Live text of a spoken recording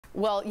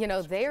Well, you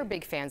know, they are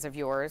big fans of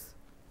yours.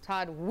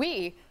 Todd,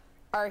 we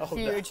are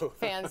huge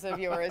fans of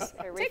yours.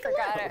 We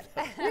forgot it.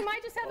 We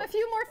might just have a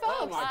few more folks.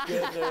 Oh my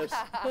goodness.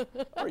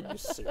 Are you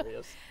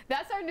serious?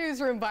 That's our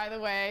newsroom, by the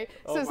way.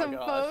 Oh so my some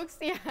gosh. folks,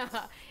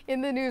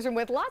 in the newsroom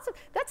with lots of,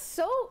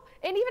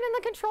 and even in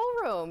the control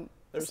room.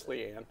 There's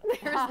Leanne.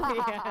 There's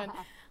Leanne.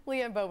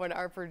 Leanne Bowman,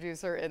 our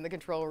producer in the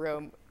control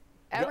room.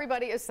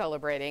 Everybody is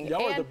celebrating.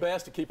 Y'all are the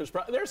best to keep us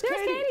proud. There's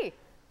Katie.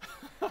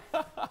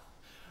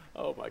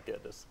 Oh my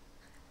goodness.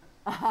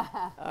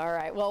 All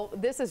right, well,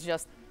 this is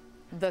just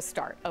the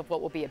start of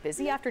what will be a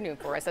busy afternoon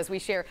for us as we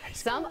share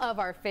some of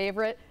our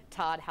favorite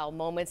Todd Howell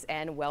moments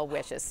and well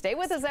wishes. Stay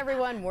with us,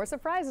 everyone. More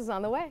surprises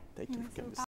on the way. Thank you for coming.